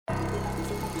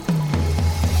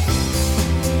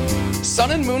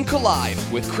Sun and Moon Collide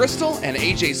with Krystle and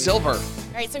AJ Silver.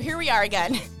 All right, so here we are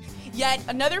again. Yet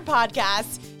another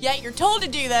podcast, yet you're told to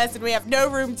do this and we have no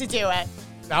room to do it.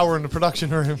 Now we're in the production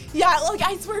room. Yeah, look,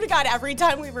 I swear to God, every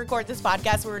time we record this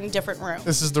podcast, we're in a different room.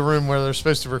 This is the room where they're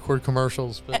supposed to record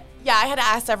commercials. But yeah, I had to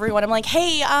ask everyone. I'm like,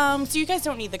 hey, so you guys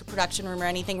don't need the production room or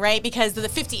anything, right? Because of the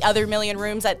 50 other million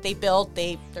rooms that they built,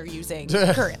 they're using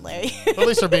currently. At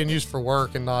least they're being used for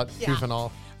work and not goofing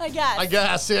off. I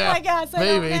guess, yeah. I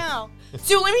Maybe. don't know.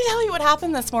 So let me tell you what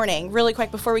happened this morning really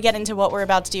quick before we get into what we're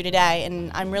about to do today. And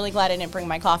I'm really glad I didn't bring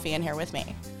my coffee in here with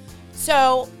me.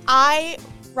 So I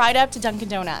ride up to Dunkin'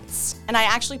 Donuts, and I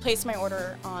actually placed my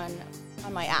order on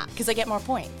my app because I get more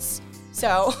points.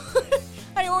 So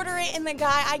I order it, and the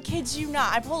guy, I kid you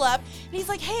not, I pull up, and he's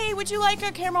like, hey, would you like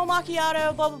a caramel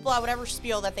macchiato, blah, blah, blah, whatever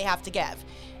spiel that they have to give.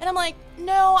 And I'm like,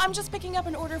 no, I'm just picking up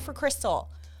an order for Krystle.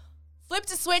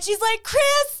 Flipped a switch. He's like,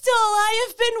 Krystle, I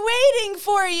have been waiting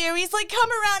for you. He's like, come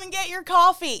around and get your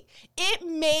coffee. It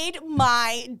made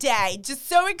my day. Just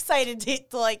so excited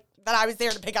to like that I was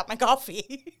there to pick up my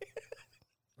coffee.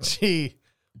 Gee,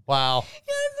 wow. Yeah,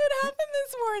 that's what happened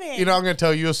this morning. You know, I'm going to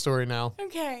tell you a story now.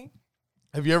 Okay.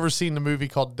 Have you ever seen the movie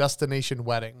called Destination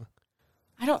Wedding?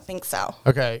 I don't think so.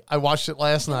 Okay, I watched it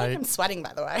last I feel like night. I'm sweating,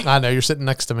 by the way. I know, you're sitting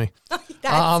next to me. That's it.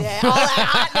 All that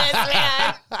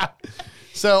hotness, man.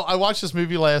 So I watched this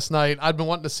movie last night. I'd been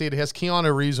wanting to see it. It has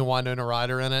Keanu Reeves and Winona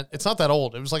Ryder in it. It's not that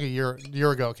old. It was like a year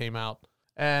ago it came out.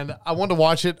 And I wanted to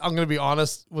watch it. I'm going to be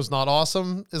honest, was not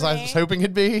awesome as I was hoping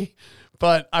it'd be.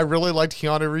 But I really liked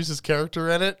Keanu Reeves' character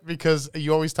in it because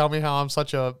you always tell me how I'm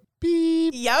such a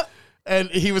beep. Yep.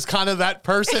 And he was kind of that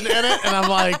person in it. And I'm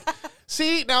like,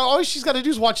 see, now all she's got to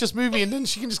do is watch this movie and then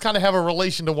she can just kind of have a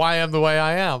relation to why I'm the way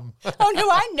I am. Oh, no,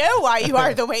 I know why you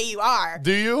are the way you are.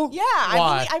 Do you? Yeah.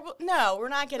 Why? No, we're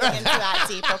not getting into that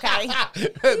deep, okay?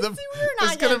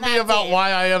 It's going to be about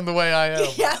why I am the way I am.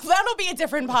 Yeah, that'll be a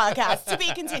different podcast to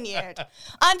be continued.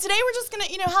 Today we're just gonna,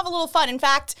 have a little fun. In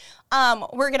fact,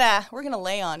 we're gonna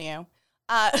lay on you.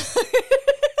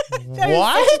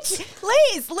 What?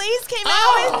 Lay's came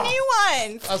out with new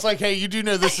ones. I was like, hey, you do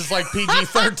know this is like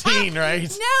PG-13, right? No,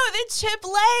 the Chip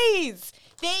Lays.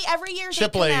 Every year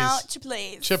Chip they come Lays. out. Chip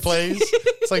Lays. Chip Lays.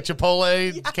 It's like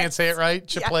Chipotle. Yes. Can't say it right.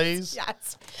 Chip Lays.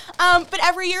 Yes. But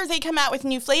every year they come out with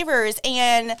new flavors.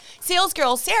 And sales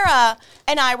girl Sarah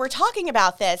and I were talking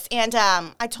about this. And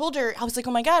I told her, I was like,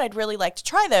 oh my God, I'd really like to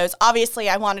try those. Obviously,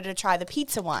 I wanted to try the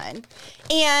pizza one.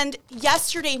 And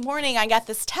yesterday morning, I got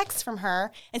this text from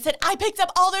her and said, I picked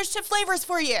up all those chip flavors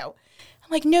for you.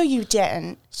 I'm like, no, you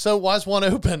didn't. So why's one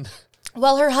open?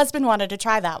 Well, her husband wanted to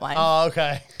try that one. Oh,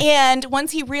 okay. And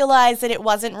once he realized that it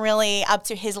wasn't really up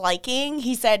to his liking,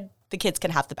 he said, the kids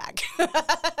can have the bag.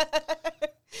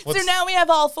 So now we have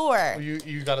all four.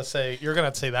 You got to say, you're going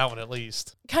to say that one at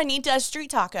least. Carnitas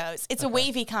street tacos. It's a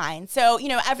wavy kind. So,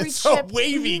 every It's chip. a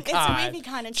wavy kind. It's a wavy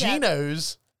kind of chip.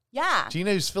 Geno's. Yeah.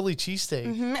 Geno's Philly cheesesteak.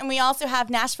 Mm-hmm. And we also have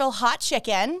Nashville hot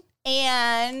chicken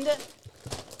and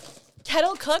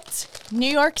kettle cooked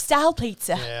New York style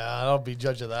pizza. Yeah, I'll be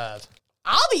judge of that.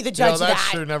 I'll be the judge of that.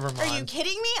 That's true. Never mind. Are you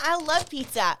kidding me? I love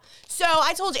pizza. So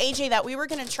I told AJ that we were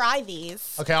going to try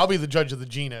these. Okay, I'll be the judge of the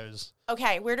Geno's.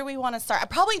 Okay, where do we want to start?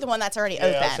 Probably the one that's already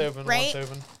open. Yeah, it's open. Right?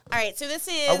 Open. All right, so this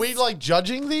is... Are we like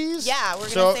judging these? Yeah, we're going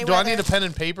to So say do I need a pen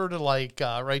and paper to like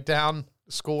write down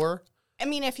the score? I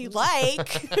mean, if you'd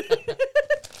like.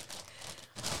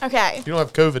 Okay. You don't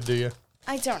have COVID, do you?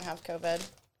 I don't have COVID.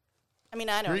 I mean,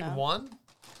 I don't You're know. eating one?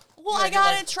 Well, I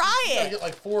got to try You gotta it. get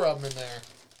like 4 of them in there.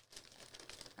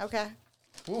 Okay.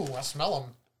 Ooh, I smell them.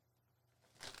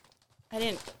 I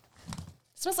didn't. It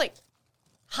smells like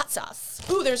hot sauce.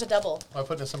 Ooh, there's a double. Am I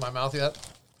putting this in my mouth yet?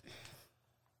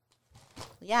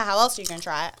 Yeah, how else are you going to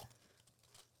try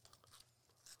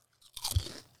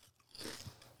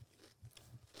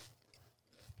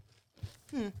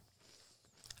it?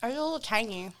 Are you a little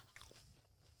tiny?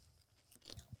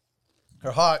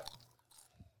 They're hot.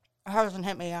 It hasn't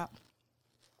hit me yet.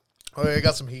 Oh, yeah, I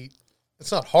got some heat.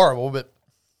 It's not horrible, but...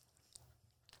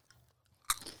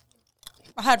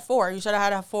 I had 4. You said I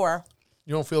had to have 4.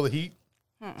 You don't feel the heat?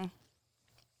 I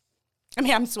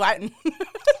mean, I'm sweating.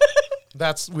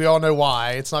 We all know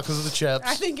why. It's not because of the chips.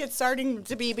 I think it's starting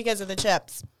to be because of the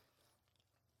chips.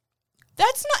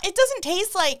 It doesn't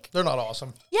taste like... They're not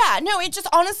awesome. Yeah, no, it just,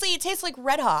 honestly, it tastes like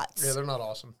Red Hots. Yeah, they're not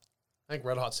awesome. I think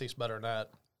Red Hot tastes better than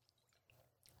that.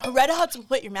 Red Hots will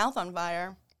put your mouth on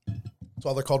fire. That's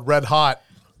why they're called Red Hot.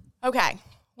 Okay,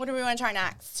 what do we want to try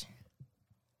next?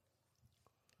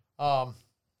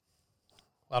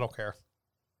 I don't care.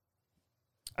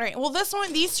 All right. Well,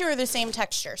 these two are the same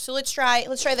texture. So let's try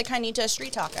the Carnita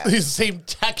street taco. The same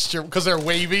texture because they're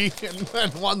wavy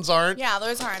and ones aren't. Yeah,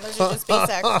 those aren't. Those are just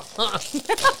basic.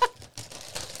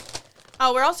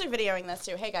 Oh, we're also videoing this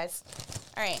too. Hey guys.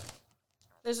 All right.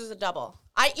 This is a double.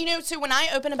 So when I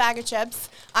open a bag of chips,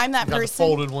 I'm that You got the person.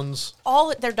 folded ones.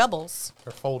 They're doubles.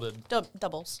 They're folded.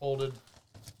 Doubles. Folded.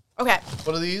 Okay.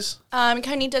 What are these?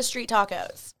 Carnita street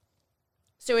tacos.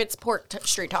 So it's pork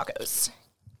street tacos.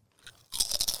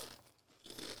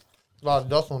 A lot of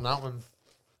dust on that one.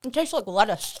 It tastes like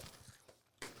lettuce.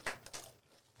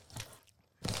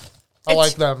 I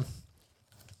like them.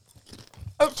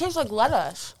 Oh, it tastes like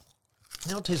lettuce.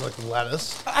 They don't taste like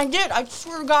lettuce. I did. I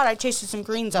swear to God, I tasted some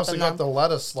greens up Also, in you got them. the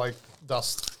lettuce like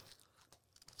dust.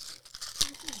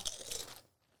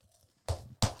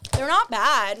 They're not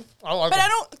bad. I like But them. I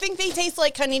don't think they taste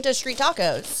like Carnita street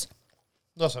tacos.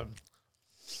 Listen,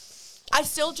 I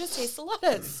still just taste the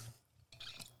lettuce.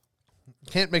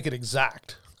 can't make it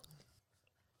exact.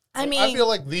 I mean, I feel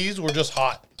like these were just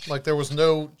hot. Like there was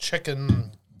no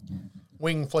chicken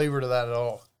wing flavor to that at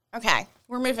all. okay,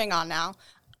 we're moving on now.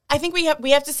 I think we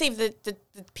have to save the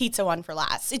pizza one for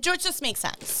last. It just makes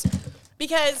sense.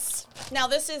 Because now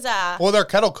this is Well, they're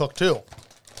kettle cooked too.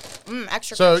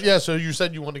 extra So crunchy. yeah, so you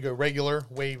said you want to go regular,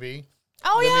 wavy.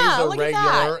 Oh Then yeah, these are look regular,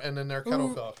 at that. and then they're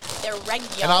kettle cooked. They're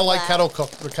regular. And I like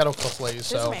the kettle cooked lays.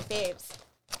 Those are So my faves.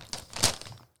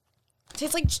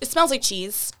 It smells like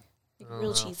cheese. Like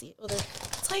real cheesy. Well,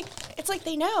 it's like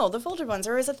they know the folded ones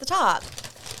are always at the top.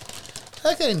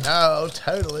 okay, no,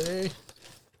 totally.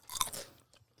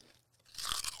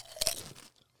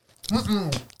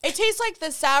 It tastes like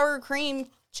the sour cream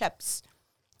chips,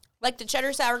 like the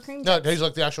cheddar sour cream. No, it chips. tastes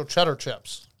like the actual cheddar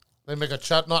chips. They make a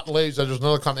not Lay's. There's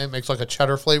another company that makes like a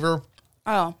cheddar flavor.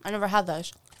 Oh, I never had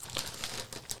those.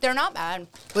 They're not bad.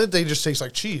 They just taste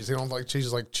like cheese. They don't like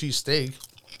cheese like cheese steak.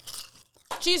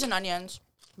 Cheese and onions.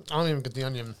 I don't even get the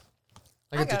onion.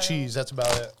 I get the got it. cheese. That's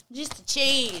about it. Just the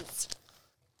cheese.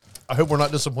 I hope we're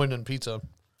not disappointed in pizza.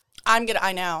 I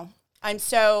know.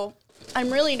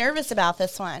 I'm really nervous about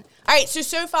this one. All right,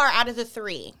 so far out of the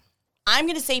three, I'm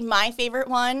going to say my favorite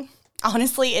one,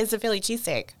 honestly, is the Philly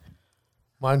cheesesteak.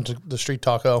 Mine's the street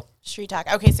taco. Street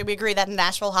taco. Okay, so we agree that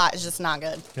Nashville hot is just not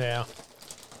good. Yeah.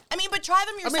 I mean, but try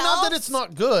them I yourself. mean, not that it's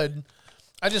not good.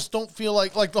 I just don't feel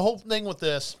like the whole thing with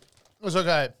this was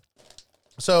okay.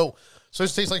 So it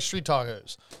tastes like street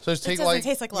tacos. So it doesn't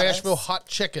taste like lettuce. Nashville hot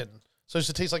chicken. So it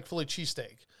tastes like Philly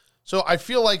cheesesteak. So I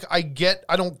feel like I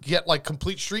don't get like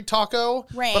complete street taco,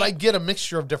 Right. but I get a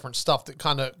mixture of different stuff that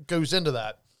kind of goes into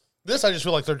that. This I just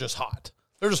feel like they're just hot.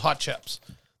 They're just hot chips.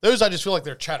 Those I just feel like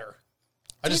they're cheddar.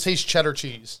 I just taste cheddar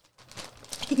cheese.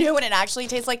 You know what it actually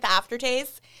tastes like, the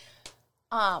aftertaste?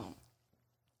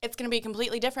 It's going to be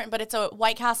completely different, but it's a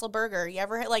White Castle burger. You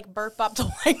ever burp up to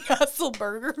White Castle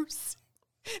burgers?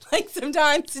 Like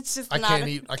sometimes it's just I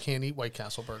not. can't eat White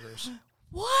Castle burgers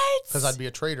What? because I'd be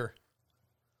a traitor.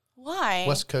 Why?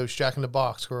 West Coast, Jack in the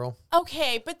Box, girl.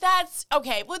 Okay, but that's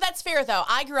okay. Well, that's fair though.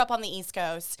 I grew up on the East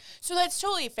Coast, so that's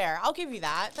totally fair. I'll give you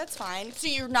that. That's fine. So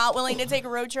you're not willing to take a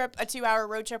 2-hour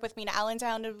road trip with me to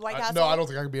Allentown to White Castle? No, I don't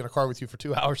think I could be in a car with you for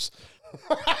 2 hours.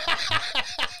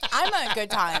 I'm a good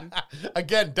time.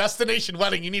 Again, destination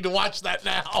wedding. You need to watch that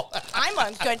now. I'm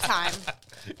a good time.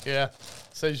 Yeah,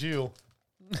 says you.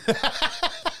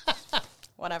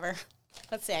 Whatever.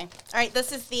 Let's see. All right,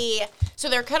 this is so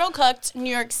they're kettle cooked New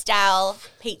York style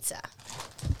pizza.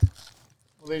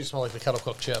 Well, they just smell like the kettle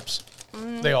cooked chips.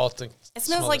 They all think It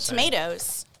smells smell like the same.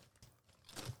 tomatoes.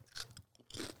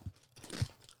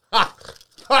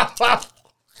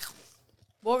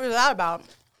 What was that about?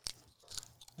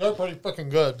 They're pretty freaking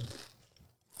good.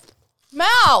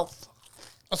 Mouth.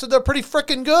 I said they're pretty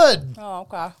freaking good. Oh,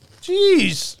 okay.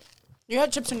 Jeez. You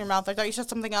had chips in your mouth. I thought you said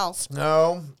something else.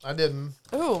 No, I didn't.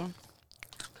 Ooh.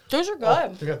 Those are good.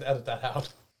 Oh, you got to edit that out.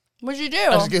 What'd you do?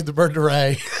 I just gave the bird to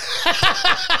Ray.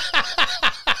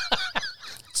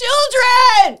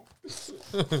 Children!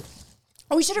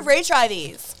 Oh, we should have Ray try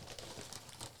these.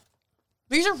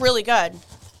 These are really good.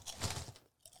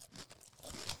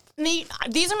 And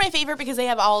these are my favorite because they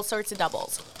have all sorts of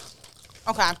doubles.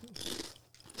 Okay.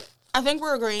 I think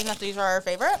we're agreeing that these are our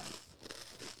favorite.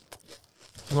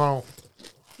 No,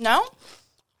 No?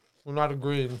 we're not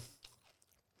agreeing.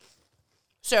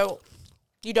 So,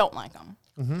 you don't like them.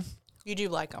 Mm-hmm. You do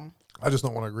like them. I just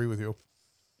don't want to agree with you.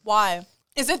 Why?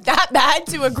 Is it that bad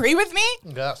to agree with me?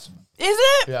 Yes. Is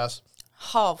it? Yes.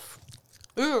 Oh,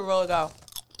 these are really good.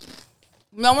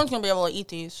 No one's going to be able to eat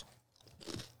these.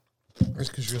 It's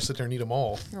because you're going to sit there and eat them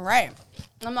all. You're right.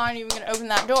 I'm not even going to open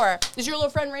that door. Is your little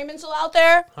friend Raymond still out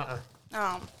there? Uh-uh.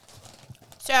 Oh.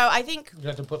 So I think You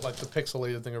have to put like the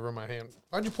pixelated thing over my hand.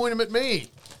 Why'd you point them at me?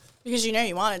 because you know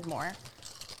you wanted more.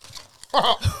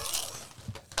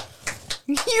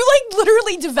 You like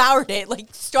literally devoured it, like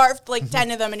starved like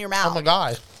 10 of them in your mouth. I'm a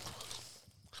guy.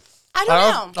 I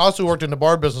don't know. I also worked in the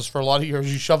bar business for a lot of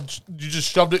years. You just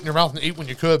shoved it in your mouth and ate when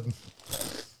you could.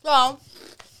 Well,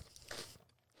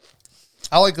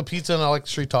 I like the pizza and I like the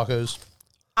street tacos.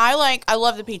 I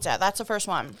love the pizza. That's the first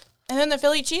one. And then the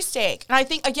Philly cheesesteak.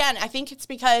 And I think it's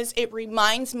because it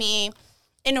reminds me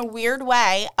in a weird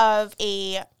way of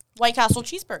a White Castle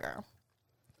cheeseburger.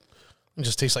 It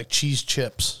just tastes like cheese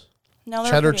chips. No,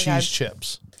 they're Cheddar pretty cheese good.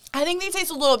 chips. I think they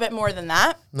taste a little bit more than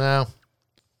that. No.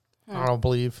 I don't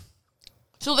believe.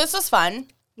 So this was fun.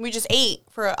 We just ate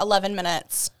for 11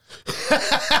 minutes.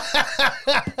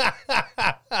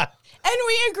 And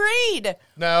we agreed.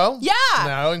 No. Yeah.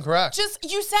 No, incorrect. Just,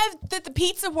 you said that the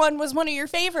pizza one was one of your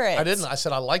favorites. I didn't. I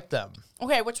said I liked them.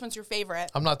 Okay, which one's your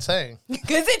favorite? I'm not saying.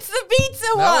 Because it's the pizza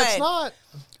one. No, it's not.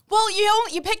 Well,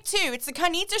 you picked two. It's the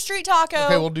Carnita Street Taco.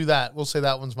 Okay, we'll do that. We'll say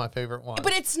that one's my favorite one.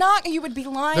 But it's not. You would be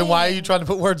lying. Then why are you trying to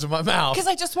put words in my mouth? Because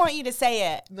I just want you to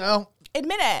say it. No.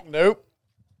 Admit it. Nope.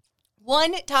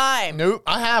 One time. Nope.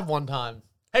 I have one time.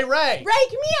 Hey, Ray. Ray,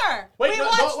 come here. Wait, no,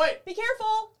 watch. don't wait. Be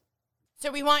careful.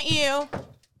 So we want you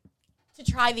to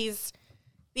try these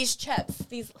chips.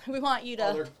 We want you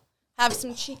to have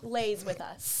some cheap Lays with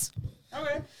us.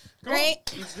 Okay. Cool. Right?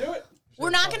 Let's do it. We're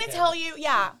not going to tell you.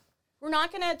 Yeah. We're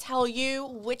not going to tell you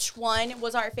which one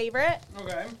was our favorite.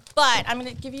 Okay. But I'm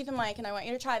going to give you the mic and I want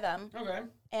you to try them. Okay.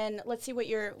 And let's see what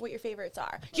your favorites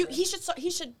are. He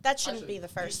should that shouldn't be the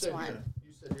first one.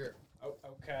 You said here. Oh,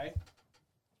 okay.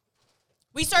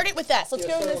 We started with this. Let's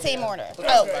go in the same order. Oh.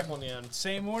 Oh, Back on the end.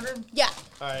 Same order? yeah.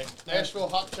 All right. Nashville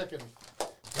hot chicken.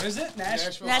 What is it?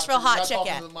 Nashville hot chicken.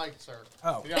 Talking to the mic, sir.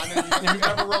 Oh. Yeah, I know you've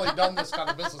never really done this kind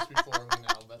of business before me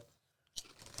now, but.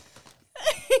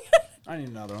 I need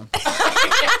another one.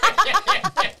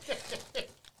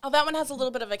 Oh, that one has a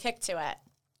little bit of a kick to it.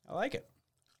 I like it.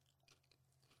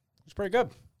 It's pretty good.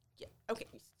 Yeah. Okay.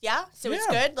 Yeah. So it's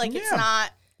Yeah. good. Like it's Yeah.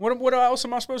 not. What else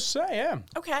am I supposed to say? Yeah.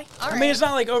 Okay. All right. I mean, it's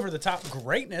not like over the top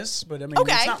greatness, but I mean,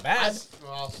 Okay. it's not bad.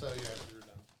 Well, I'll show you after you're done.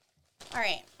 All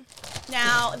right.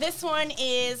 Now this one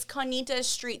is Carnita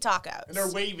Street Tacos. And they're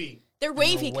wavy. They're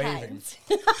wavy They're wavy. kinds.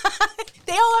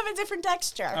 They all have a different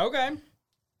texture. Okay.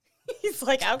 He's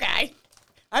like, okay,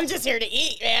 I'm just here to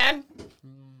eat, man.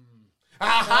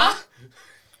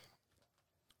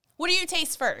 What do you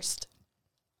taste first?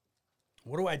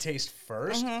 What do I taste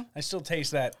first? I still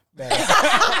taste that.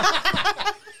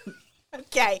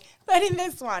 Okay, but in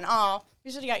this one,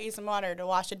 you should have got you some water to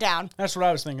wash it down. That's what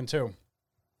I was thinking too.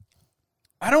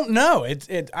 I don't know.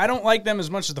 I don't like them as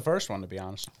much as the first one, to be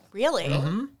honest. Really?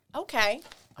 Mm-hmm. Okay.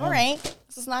 All right.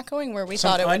 This is not going where we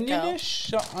thought it would go.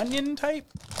 Onionish, onion type.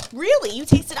 Really? You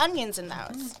tasted onions in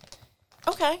those?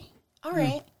 Okay. All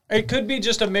right. It could be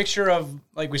just a mixture of,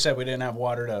 like we said, we didn't have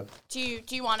water to. Do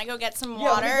you want to go get some Yeah, let me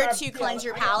water grab- to yeah, cleanse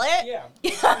your I- palate? Yeah.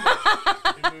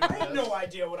 I had no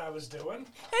idea what I was doing.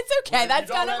 It's okay. That's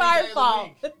You don't kind of have our any day of the fault.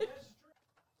 week.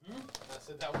 I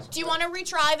said that was Do you want to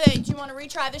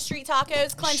retry the street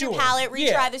tacos? Cleanse your Sure. palate. Retry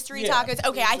Yeah. the street Yeah. tacos.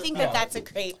 Okay, I think that's a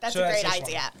great So that's this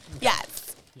idea. one.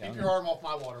 Yes. Keep your arm off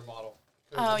my water bottle.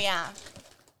 Oh yeah.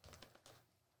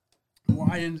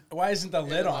 Why isn't the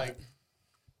lid on?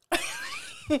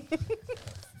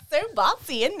 So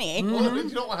bossy, isn't he? Well, you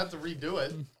don't want to have to redo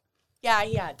it. Yeah,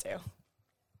 he had to. I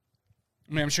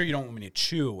mean, I'm sure you don't want me to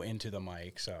chew into the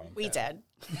mic, so. We did.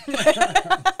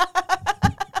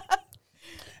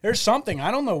 There's something.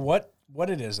 I don't know what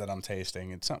it is that I'm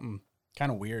tasting. It's something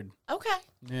kind of weird. Okay.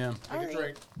 Yeah. All Take a right.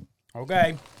 drink.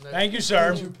 Okay. Thank you,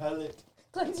 sir.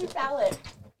 Cleanse your palate.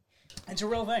 It's a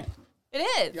real thing. It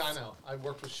is. Yeah, I know. I've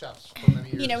worked with chefs for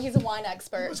many years. You know, he's a wine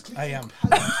expert. I am.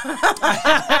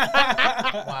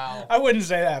 Wow. I wouldn't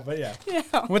say that, but yeah. Yeah.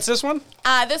 What's this one?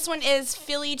 This one is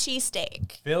Philly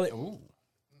cheesesteak. Philly. Ooh.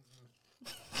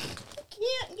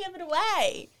 Can't give it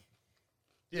away.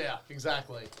 Yeah,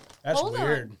 exactly. That's Hold on.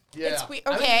 weird. Yeah. It's weird.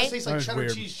 I think Okay. it tastes That like was cheddar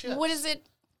weird. cheese chips. What is it?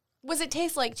 What does it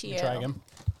taste like to you? Try again.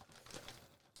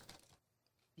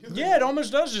 Yeah, it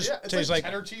almost does just Yeah, it's taste like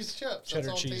like cheddar cheese chips. cheddar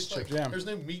That's all it cheese tastes chips, like. yeah. There's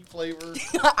no meat flavor.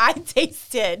 I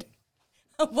tasted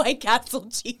a White Castle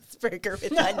cheeseburger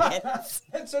with onions.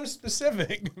 That's so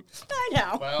specific. I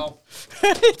know. Well,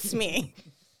 It's me.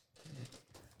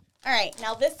 All right,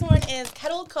 now this one is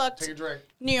kettle cooked take a drink.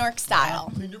 New York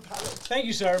style. Clean your palate. Thank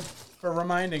you, sir, for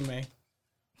reminding me.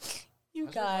 You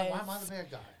Why guys. am I the bad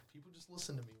guy? People just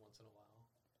listen to me once in a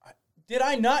while. Did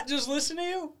I not just listen to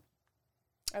you?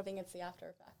 I think it's the after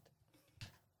effect.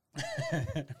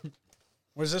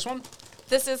 What is this one?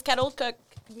 This is kettle cooked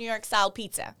New York style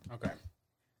pizza. Okay.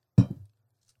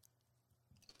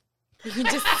 You can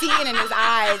just see it in his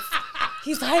eyes.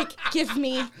 He's like, give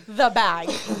me the bag.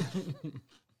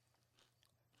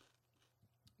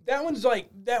 That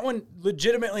one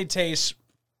legitimately tastes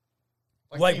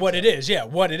like pizza. what it is. Yeah,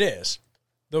 what it is.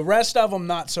 The rest of them,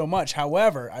 not so much.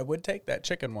 However, I would take that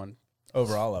chicken one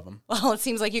over all of them. Well, it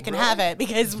seems like you can have it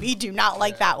because we do not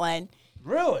like that one.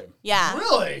 Really? Yeah.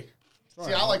 Really?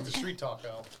 See, I like the street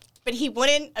taco. But he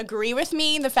wouldn't agree with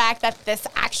me in the fact that this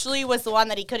actually was the one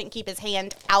that he couldn't keep his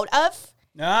hand out of.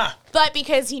 Ah. But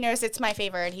because he knows it's my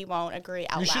favorite, he won't agree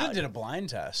out You should have loud. did a blind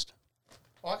test.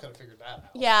 Well, I could have figured that out.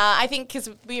 Yeah, I think because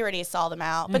we already saw them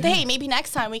out. But hey, maybe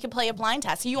next time we could play a blind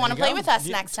test. You want to you play go. with us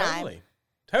Yeah, next totally. time?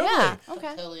 Totally. Yeah.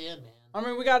 Okay. Hell yeah, man. I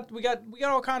mean, we got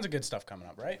all kinds of good stuff coming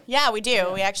up, right? Yeah, we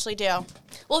do. We actually do.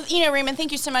 Well, Raymond,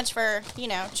 thank you so much for,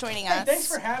 joining us. Hey, thanks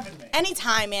for having me.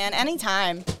 Anytime, man.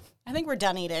 Anytime. I think we're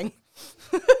done eating.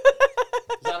 Is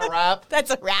that a wrap?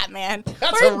 That's a wrap, man.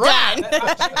 That's we're a wrap.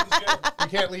 done. We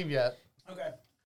can't leave yet. Okay.